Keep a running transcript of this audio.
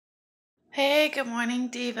Hey, good morning,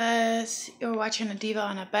 Divas. You're watching a Diva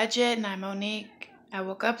on a Budget, and I'm Monique. I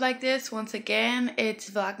woke up like this once again. It's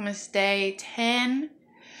Vlogmas Day 10.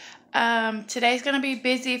 Today's gonna be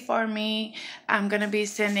busy for me. I'm gonna be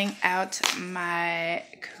sending out my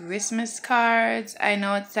Christmas cards. I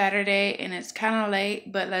know it's Saturday and it's kind of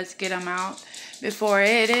late, but let's get them out before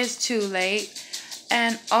it is too late.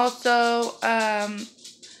 And also,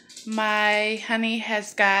 my honey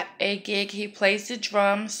has got a gig. He plays the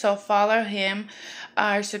drums, so follow him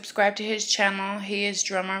or subscribe to his channel. He is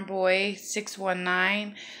Drummer Boy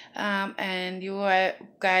 619, and you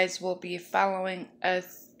guys will be following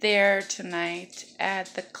us there tonight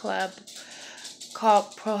at the club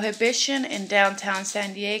called Prohibition in downtown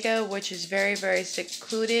San Diego, which is very, very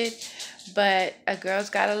secluded, but a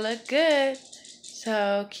girl's gotta look good,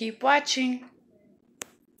 so keep watching.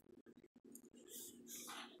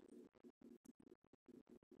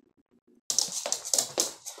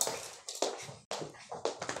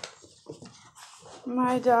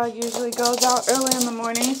 My dog usually goes out early in the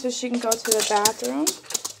morning so she can go to the bathroom.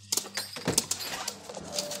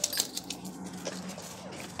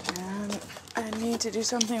 And I need to do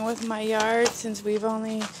something with my yard since we've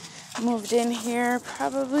only moved in here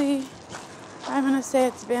probably, I'm going to say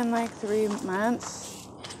it's been like 3 months.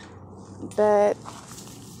 But,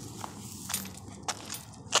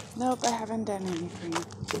 nope, I haven't done anything.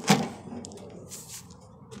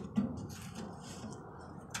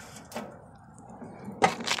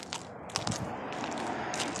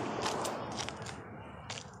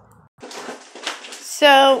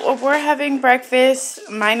 So we're having breakfast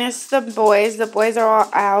minus the boys. The boys are all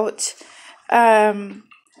out.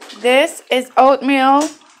 This is oatmeal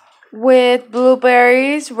with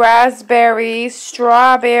blueberries, raspberries,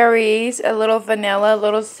 strawberries, a little vanilla, a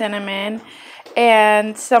little cinnamon,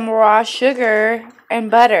 and some raw sugar and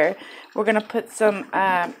butter. We're going to put some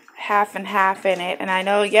half and half in it. And I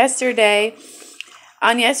know on yesterday's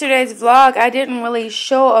vlog, I didn't really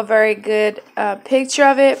show a very good picture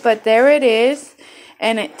of it, but there it is.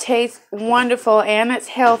 And it tastes wonderful and it's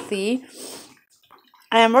healthy.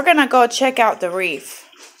 And we're going to go check out the reef.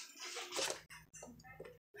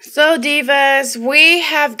 So, Divas, we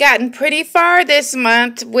have gotten pretty far this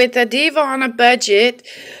month with a Diva on a Budget.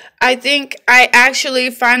 I think I actually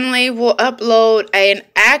finally will upload an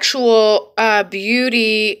actual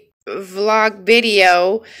beauty vlog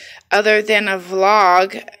video other than a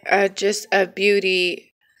vlog, just a beauty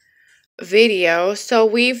video. So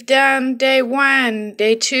we've done day 1,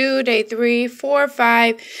 day 2, day 3, 4,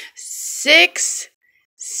 5, 6,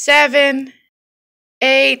 7,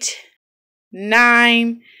 8,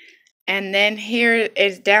 9, and then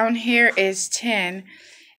down here is 10,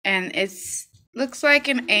 and it's looks like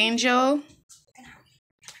an angel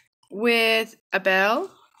with a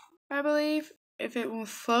bell, I believe. If it will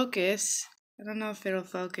focus, I don't know if it'll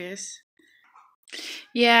focus.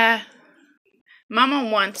 Yeah. Mama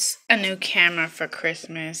wants a new camera for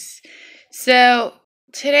Christmas. So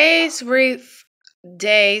today's reef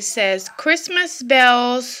day says Christmas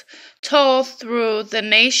bells toll through the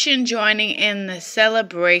nation joining in the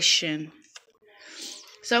celebration.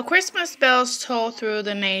 So Christmas bells toll through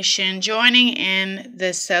the nation joining in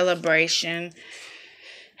the celebration.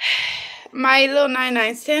 My little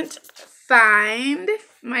 99-cent find,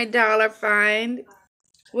 my dollar find,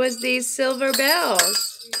 was these silver bells.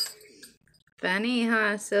 Funny,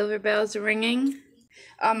 huh? Silver bells ringing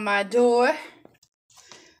on my door.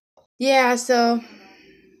 Yeah, so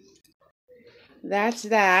that's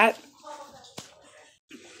that.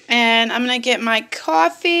 And I'm going to get my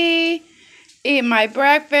coffee, eat my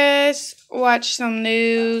breakfast, watch some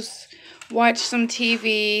news, watch some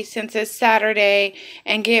TV since it's Saturday,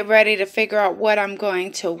 and get ready to figure out what I'm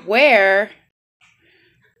going to wear.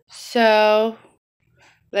 So,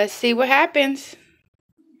 let's see what happens.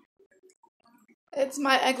 It's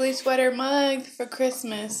my ugly sweater mug for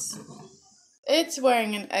Christmas. It's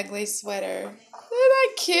wearing an ugly sweater. Isn't that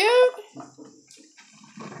cute?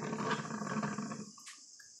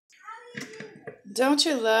 Don't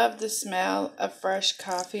you love the smell of fresh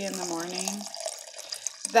coffee in the morning?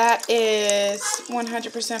 That is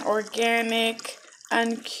 100% organic,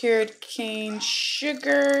 uncured cane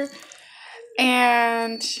sugar,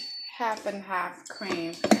 and half and half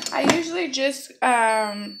cream. I usually just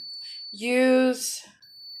use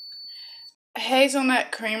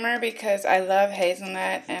hazelnut creamer because I love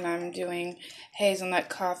hazelnut and I'm doing hazelnut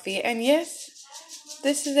coffee. And yes,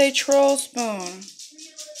 this is a troll spoon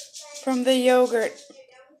from the yogurt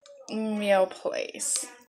meal place.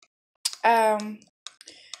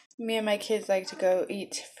 Me and my kids like to go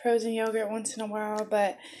eat frozen yogurt once in a while,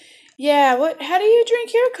 but Yeah, how do you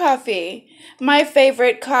drink your coffee? My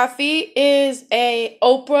favorite coffee is a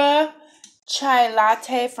Oprah chai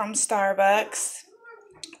latte from Starbucks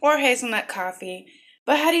or hazelnut coffee.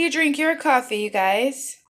 But how do you drink your coffee, you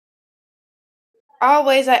guys?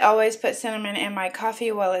 I always put cinnamon in my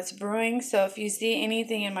coffee while it's brewing, so if you see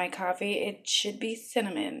anything in my coffee, it should be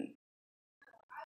cinnamon.